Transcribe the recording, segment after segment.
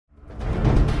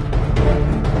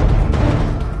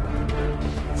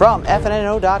From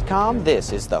FNNO.com,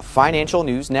 this is the Financial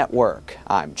News Network.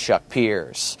 I'm Chuck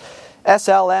Pierce.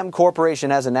 SLM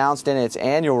Corporation has announced in its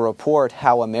annual report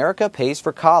how America pays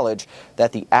for college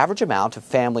that the average amount of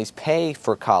families pay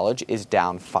for college is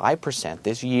down 5%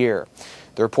 this year.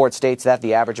 The report states that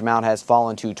the average amount has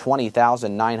fallen to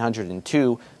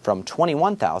 $20,902 from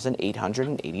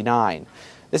 $21,889.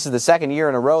 This is the second year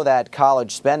in a row that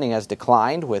college spending has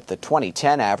declined, with the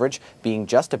 2010 average being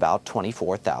just about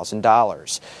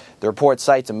 $24,000. The report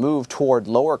cites a move toward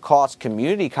lower-cost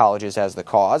community colleges as the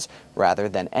cause, rather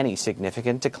than any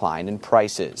significant decline in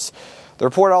prices. The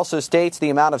report also states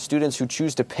the amount of students who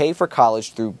choose to pay for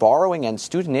college through borrowing and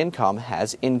student income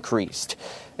has increased.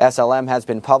 SLM has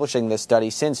been publishing this study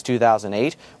since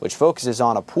 2008, which focuses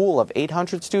on a pool of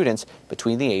 800 students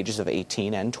between the ages of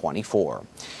 18 and 24.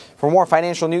 For more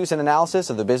financial news and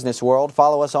analysis of the business world,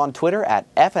 follow us on Twitter at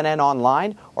FNN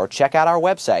Online or check out our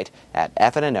website at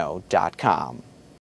FNNO.com.